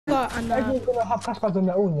and Everyone's gonna have cash cards on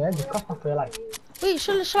their own, yeah? Just cash cards for your life. wait,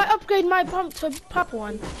 shall I upgrade my pump to purple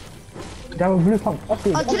one? They have a blue pump.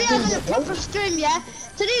 Upgrade. Oh, today I was in a proper stream, yeah?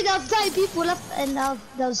 Today there was 30 people left and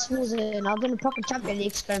there was small zone. I was in a proper Champion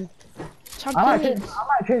League stream. I might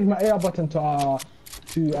change my AR button to a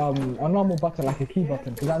normal button, like a key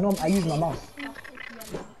button, because I use my mouse.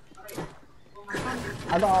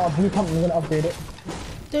 I got a blue pump, I'm gonna upgrade it.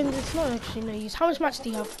 Then it's not actually no use. How much max do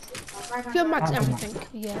you have? If you have max everything,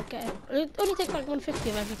 yeah, get it. It only takes like 150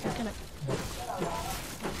 of everything, can it?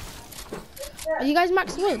 Are you guys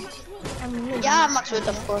max wood? Yeah, I'm max wood,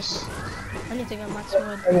 of course. I need to get max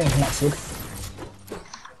wood. Everything's max wood.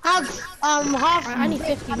 Half. I need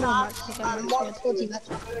 50 more max to get max wood. 40 max.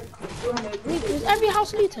 Wait, is every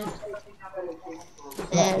house looted?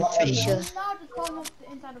 Yeah, I'm pretty sure.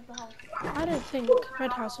 I don't think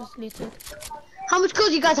red house was looted. How much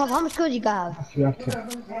gold you guys have? How much gold you guys have? You have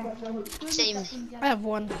to. Same. I have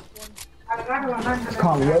one. It's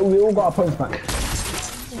calm, we all got our points back.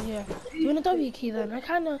 Yeah. You want a W key then? I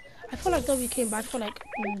feel like W key, but I feel like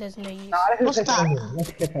there's no use. What's that?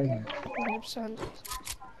 Let's click on 100%.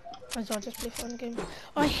 I'll just play fun game.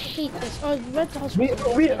 Oh, I hate this. Oh, red house. we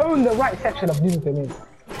own the right section of Doom Domain.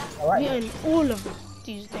 Alright? We own all of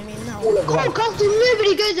these domain now. Cool, cause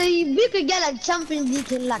nobody goes there. We could get like Champions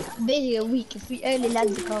League in like basically a week if we only land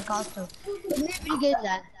the Cool Castle. Nobody goes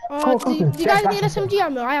there. Oh, do you guys need SMG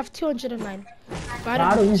ammo? I have 209. But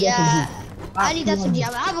I don't use SMG. I need SMG.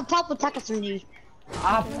 I have a purple tack SMG.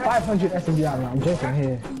 I have 500 SMG ammo. I'm joking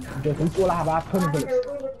here. I'm joking. That's all I have. I have 20 bullets.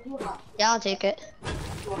 Yeah, I'll take it.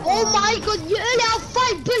 Oh my god, you only have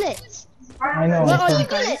 5 bullets! I know. Where are you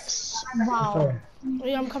guys? guys? Wow. Sorry. Oh,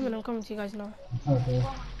 yeah, I'm coming to you guys now. Okay.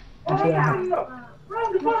 That's what I have.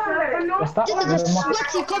 What's that? This is a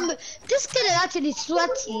sweaty combo. This kid is actually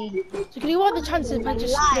sweaty. So can you want the chances if I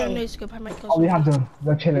just do a no scope? I might kill Oh, we have them.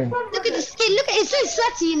 We're chilling. Look at the skin. Look at it. It's so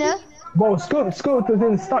sweaty, you know. Bro, scope was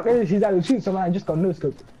in stuck in. She's at the shoot someone and just got no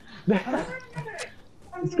scope.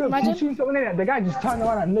 Scope, she's shooting someone in it. The guy just turned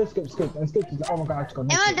around and no scope, and scope is like, oh my god, I just got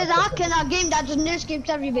no scope. There's a hack in our game that just no scopes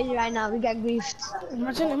everybody right now. We get griefed.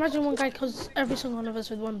 Imagine one guy kills every single one of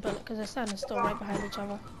us with one bullet because they're standing still right behind each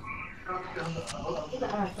other.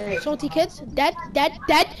 Salty kids, dead.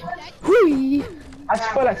 Hui. I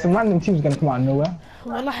just feel like some random team's gonna come out of nowhere.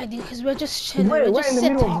 Wallahi, because we're just chilling. We're We're just in the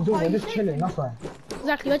middle of the sitting. zone, we're just chilling, that's why.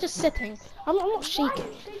 Exactly, we're just sitting. I'm not shaking.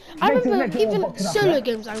 I remember even solo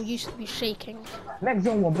games I used to be shaking. Next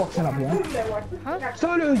zone we're boxing up, yeah? Huh?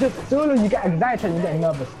 Solo you get anxiety and you get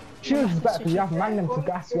nervous. Shields is better because you have man to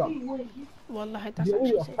gas you up. Wallahi, that's You're all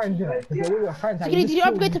actually your friends, you know? Because you're all your friends. so, did you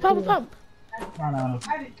upgrade to purple pump? No.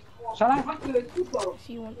 Shall I? If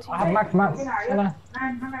you want to. I have max. Shall I?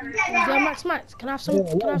 Do you have max? Can I have some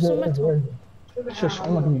metal? Shush,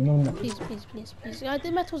 I'm not giving you no metal. Please.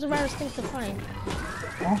 The metal's the rarest thing to find.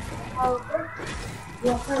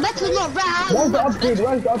 Metal's not rare.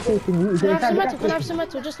 Where's the upgrade thing? Can I have some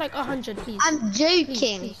metal? Just like 100, please. I'm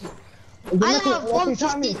joking. Please. I have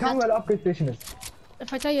 150. Tell me where the upgrade station is.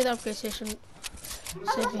 If I tell you the upgrade station,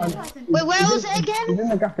 save me. Wait, where was it again? It's in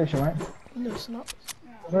the gas station, right? No, it's not.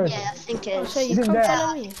 Where is Yeah, I it? think it I'll is. show you. It's in Come there.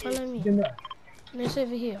 follow me. It's in there. No, it's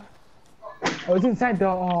over here. Oh, it's inside the...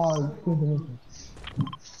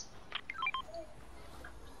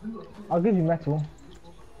 I'll give you metal.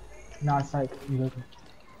 Nah, it's like...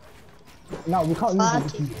 No, we can't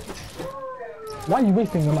use it. Why are you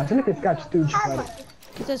wasting your match? Look at this guy just doing shit like that.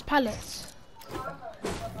 Because there's pallets.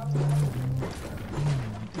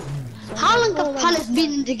 How long have pallets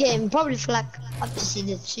been in the game? Probably for like up to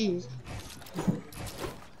season 2.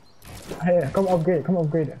 Hey, come upgrade it. Come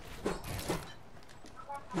upgrade it.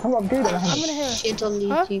 I'm gonna hear. Shit on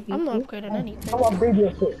Huh? YouTube. I'm not upgrading anything. Come upgrade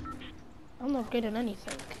your foot. I'm not upgrading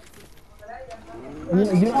anything.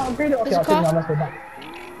 You not upgrade it? Okay, I'll take my metal back.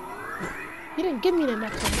 You didn't give me the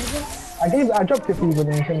metal, nigga. I dropped it for you, but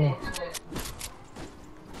then you sent me.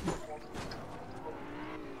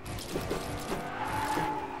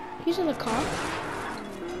 He's in the car.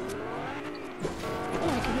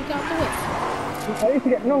 Oh, can you get out the way? I need to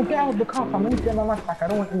get get out of the car, fam. I need to get my match back. I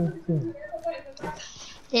don't want any to see.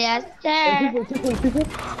 Yes, Hey, sir. people.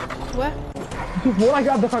 Where? People, get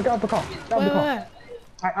out of the car, get out of the car. Get out of the car.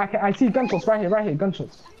 Where? I see gunshots right here,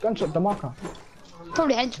 gunshots. Gunshot, the marker.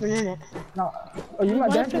 Probably henchmen, innit? Now, you might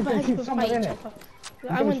Why do definitely keep people someone fight in each it. other?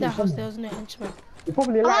 I went that house, there was no henchman. You're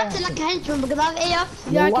probably I'm lying. acting like a henchman because I have AR.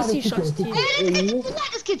 Yeah, I why can see do shots people- too. Hey, we'll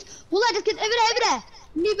like this kid. We'll like this kid. Over there.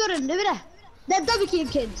 New building, over there. They're double key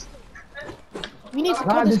kids. We need to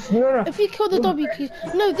Nah, kill this. no. If we kill the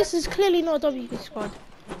WQ, no, this is clearly not a WQ squad.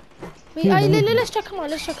 Wait, let's check him out.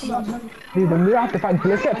 Let's check him out. Dude, then we have to fight.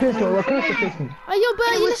 Let's get pistol. We're close to pistol. Oh, yo,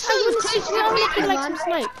 but let's see. I'm looking like some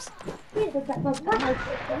snipes.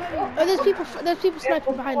 Oh, there's people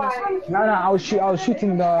sniping behind us. No, I was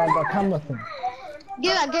shooting the camera thing.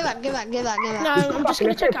 Give back. No, I'm just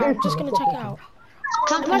gonna check it out.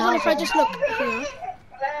 Imagine if I just look here.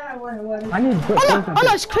 I need Oh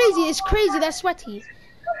no, it's crazy. They're sweaty.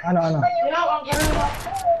 I know.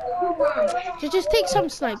 Just take some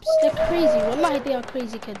snipes. They're crazy. Wallahi, they are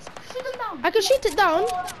crazy kids. I can shoot it down.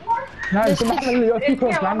 No, you're too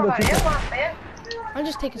close, man. I'm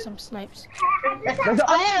just taking some snipes.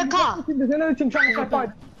 I hear a car. There's another team trying to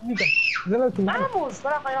fight. There's another team.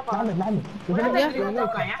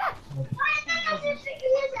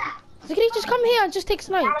 So can you just come here and just take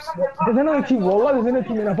snipes? There's another team. Wallah, there's another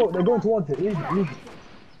team in a boat. They're going towards it. Leave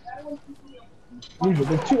it.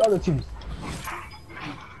 There's 2 other teams.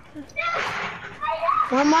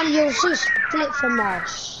 One man, you'll see split from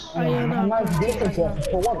us. Oh yeah, no.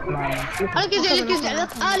 For what, man? Look at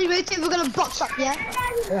let's early rotate, we're gonna box up, yeah?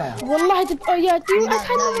 Yeah. Wallahi, I kind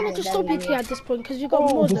of wanted to stop you here at this point because you got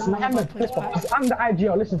more than Mohammed, points back. I'm the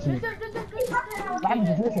IGL, listen to me. Mohammed,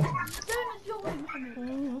 just listen to me.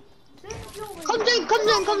 Come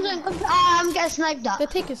down. I'm getting sniped at. They're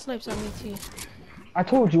taking snipes at me too. I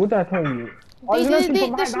told you, what did I tell you?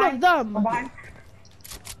 That's not them.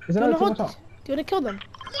 Is Do there you no want to kill them?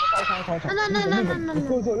 No.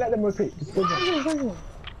 Let them rotate. Just go.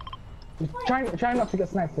 Try not to get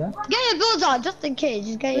sniped, yeah? Get your builds on, just in case.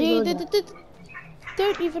 Just get your builds on.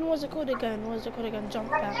 Don't even, what's it called again?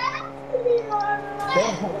 Jump back.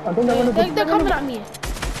 They're coming at me.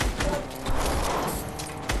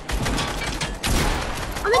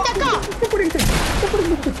 I'm in that car!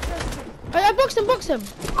 I boxed him.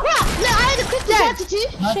 Crap! No, I had a crystal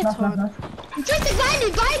attitude. Shit, man.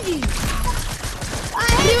 Tristan, behind you!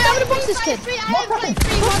 Anyway, I'm gonna box this kid. Box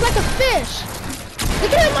like a fish.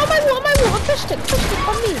 Look at him, on my wall. A fish stick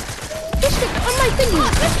on me. Fish stick on my thingy.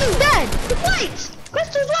 Crystal's dead. He's white!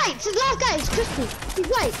 Crystal's white! His last guy is Crystal. He's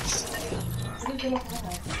white.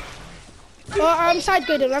 Oh, I'm side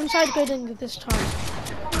grading with this charge.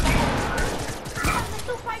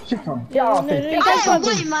 Yeah, I'm running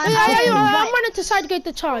to side grade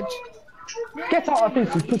the charge. Get out of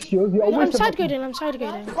this, you push you. I'm side grading.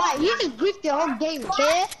 Why? You just griefed your whole game,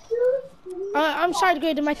 okay? I'm side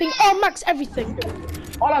grading my thing. Oh, max everything.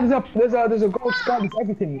 There's a gold scar, there's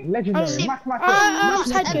everything. Legendary. I'm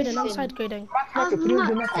side grading. I'm side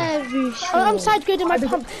grading my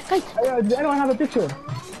pump. Guys. Does anyone have a picture?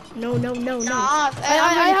 No. I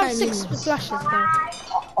have 6 flashes though.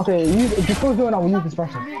 Okay, just go zone, I will use this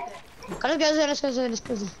flashes. Let's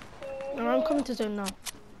go zone. No, I'm coming to zone now.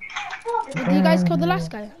 Did you guys kill the last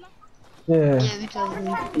guy? Yeah. We killed him.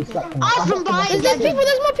 From behind. There's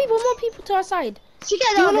more people to our side. Do you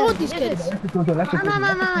want to hold these kids? No, good.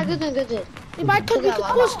 If I could, we could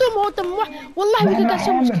force them, hold them. Wallahi, we could get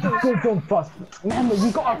so much kills. We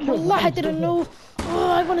got our kills. Wallahi, I didn't know.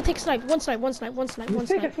 Oh, I want to take snipe. One snipe. Just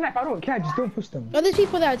take a snipe, I don't care, just don't push them. Oh, there's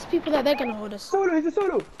people there, they're gonna hold us. Solo, he's a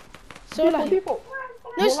solo. Solo. People.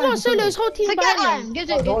 No, it's not solo, his whole team behind him. Get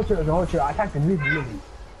it. The whole show, I attacked him, leave him.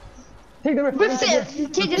 Take the rift.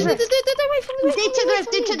 Take the rift. They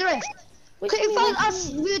took the rift. If it was us,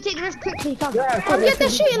 we would take the rift quickly, come. Yeah, they're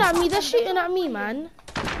shooting at me, man.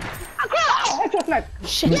 I cracked! Snipe.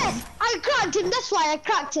 Shit. Yes, I cracked him, that's why I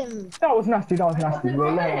cracked him. That was nasty.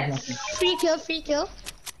 Free kill.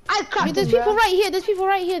 I cracked There's him, people right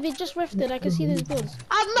here, they just rifted, I can see there's builds.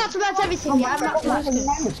 I've maxed everything, yeah, Let's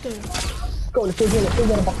go. Let's go.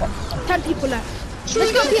 10 people left.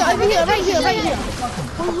 Let's go here, over here, right here.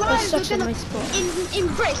 Alright, Such a nice spot. in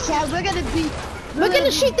Brits, yeah, we're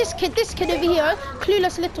gonna shoot this kid over here.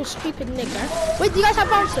 Clueless little stupid nigger. Wait, do you guys have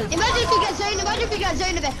bouncers? Imagine if we get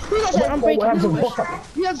zone of it. Who got zone? I'm breaking this bush.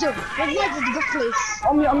 You have zone. Where is the good place?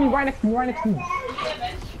 On me, right next to me.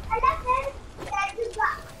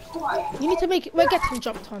 You need to make it, we're getting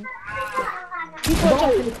jumped on. People are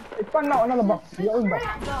jumping. Expand out another box, your own box.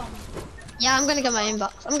 Yeah, I'm gonna get my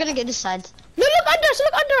inbox. I'm gonna get this side. No, look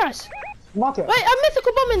under us. Mark it. Wait, I'm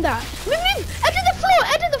mythical bombing that. Move.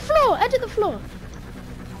 Edit the floor.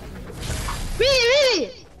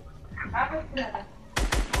 Really?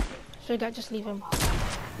 So guys, just leave him.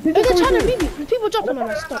 They're trying to leave you. People jumping on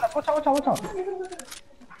us. Stop. Watch out.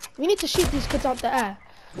 We need to shoot these kids out the air.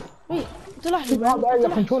 Wait,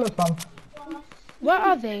 where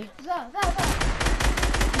are they? You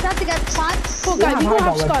have to get tags. Poor guy, we all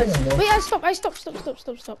have scars. Wait, I stop.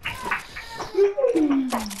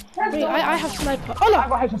 Wait, I have sniper. Oh no! I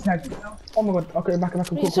got headshot sniper. Oh my god, okay, back.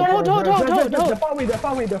 Wait, so hold. They're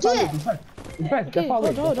far away. Red, they're far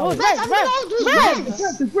away. Hold. Red,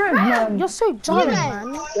 It's red, man. You're so jarring,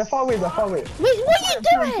 man. They're far away, Wait, what are you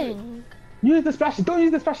doing? Use the splashes, don't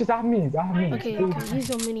use the splashes, I have minis. Okay, use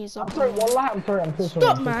your minis. I'm sorry, wallah, I'm so sorry.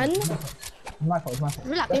 Stop, man. It's my fault.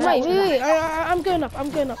 Relax. Wait. I'm going up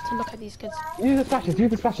to look at these kids. Use the splashes.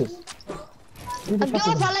 Go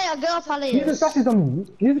up, Alex. Use the splashes on me.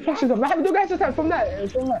 Mohammed, don't guys attack from there.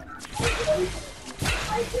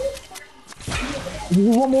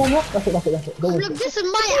 One more. That's it. Look, this is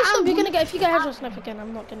my angle. If you get headshot snipe again,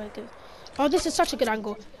 I'm not gonna do. Oh, this is such a good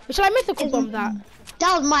angle. Shall I mythical bomb that?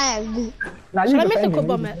 That was my angle. Shall I mythical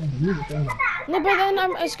bomb it? No, but then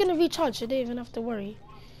it's gonna recharge, so you don't even have to worry.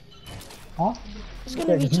 Huh? It's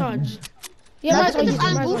gonna recharge. Yeah, might as well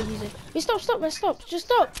use it. Wait, stop. Just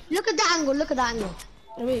stop. Look at the angle.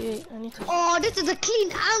 Wait, I need to. Oh, this is a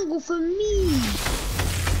clean angle for me.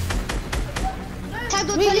 Tag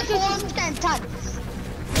on 24 tag.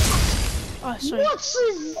 Oh, sorry. What's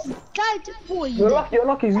this died for you? You're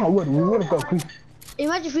lucky it's not wood. We would have got quick.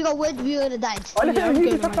 Imagine if we got wood, we would have died. Oh, listen,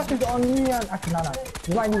 use the splashes on me and actually, no.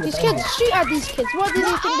 You might need These kids, shoot at these kids. What do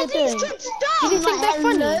they think they're doing? Do they think they're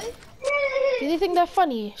funny? Do they think they're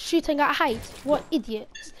funny? Shooting at height? What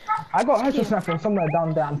idiots. I got headshot sniper from somewhere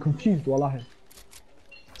down there. I'm confused, wallahi.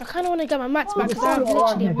 I kind of want to get my mats back because I'm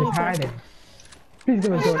literally a movement. Please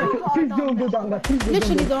don't go down there.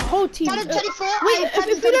 Literally the whole team. Wait, if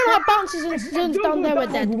we don't have bounces and zones down there, we're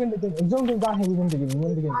dead. We win the game. If zone goes down here, we win the game.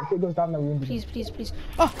 If it goes down there, we win the game. Please.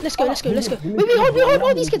 Oh, let's go. Wait, we hold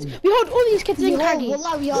all these kids. We hold all these kids in Kargi.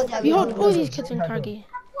 We hold all these kids in Kargi.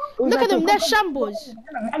 Look at them, they're shambles.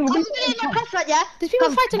 There's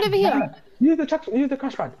people fighting over here. Use the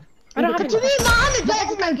crash pad. I don't have any.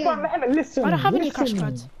 Listen. I don't have any crash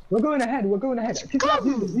pads. We're going ahead.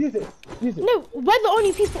 Use it. No, we're the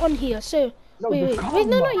only people on here, so... Wait,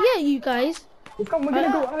 no, not yet, you guys. Come, we're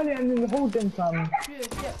gonna go early and then hold them, fam.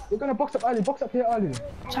 We're gonna box up early. Box up here early.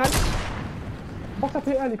 Chance? Box up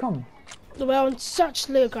here early, come. We're on such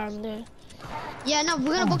low ground there. Yeah, no,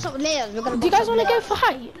 we're gonna box up layers. Do you guys want to go for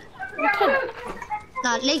height? We can.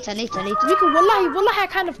 Nah, later. We can, wallahi, I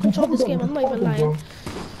kind of control this game, I'm not even lying.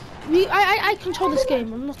 I control this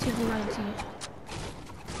game, I'm not even lying to you.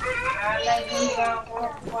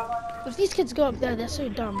 If these kids go up there, they're so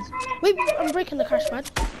dumb. Wait, I'm breaking the crash pad.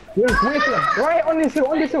 Wait, right on this hill,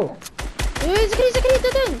 Wait, it's okay,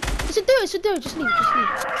 they're done. It's a do, just leave.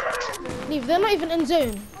 Leave, they're not even in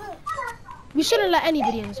zone. We shouldn't let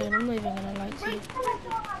anybody in zone, I'm not even gonna lie to you.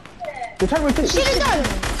 They're trying to rotate. Shouldn't go!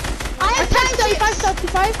 I have 35.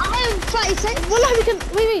 I have 36. Wallahi, we can,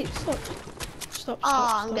 wait, stop.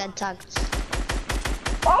 Oh, I'm getting tagged.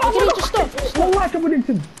 Okay, just stop. Wallahi, Triple.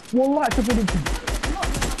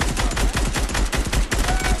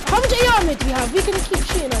 How much AR ammo do we have? We can keep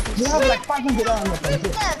shooting at this. We have like 500 armor.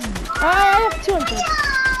 I have 200.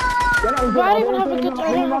 But I don't even have a good...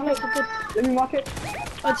 Let me mark it.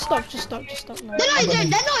 Just stop. No. They're not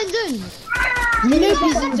in zone.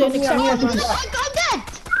 Nobody's in zone except for us. I'm dead.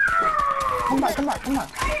 Come back.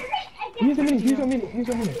 Use your mini. Use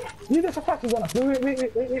the suppressors on us.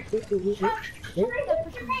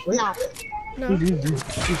 Wait. No. Use.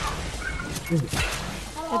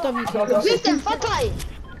 Beat them, fuck right.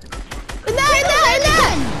 No!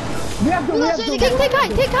 We have to.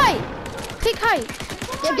 Take height.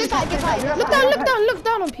 Yeah, get high. Look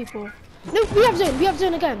down on people. No, we have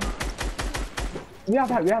zone again. We have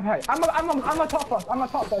height. I'm a top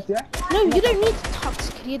first, yeah? No, you don't need to talk,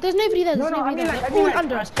 Skitty. There's nobody there. They're all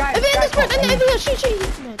under us. Guys, over here, shoot.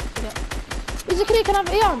 No, forget. Is it okay? Can I have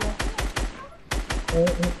AR on there?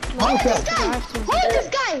 Hold this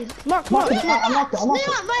guy. Mark. I'm not.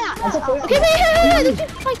 Okay, wait, there's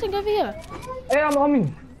people fighting over here. Hey, I'm on me.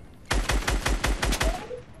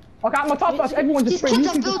 Okay, I'm a top first. Everyone just spray. You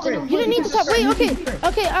don't need to talk. Wait, okay.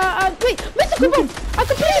 Wait, Mr. Kubo, I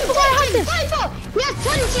completely forgot I had this. We have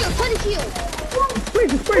 20 shield. Spray.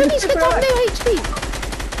 These kids have no HP.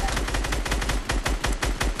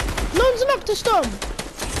 No one's knocked to storm.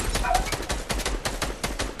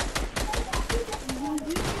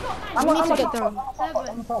 I need to get down.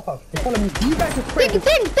 I'm a top first. Follow me. You guys are spraying.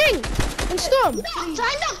 Ding! And storm!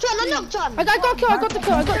 I knocked one. I got the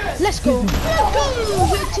kill. Let's go.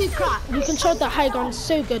 We're too crap. We controlled that high gun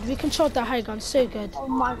so good. Oh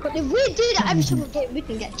my god, if we do that every single game, we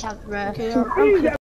can get champ, bro. Okay,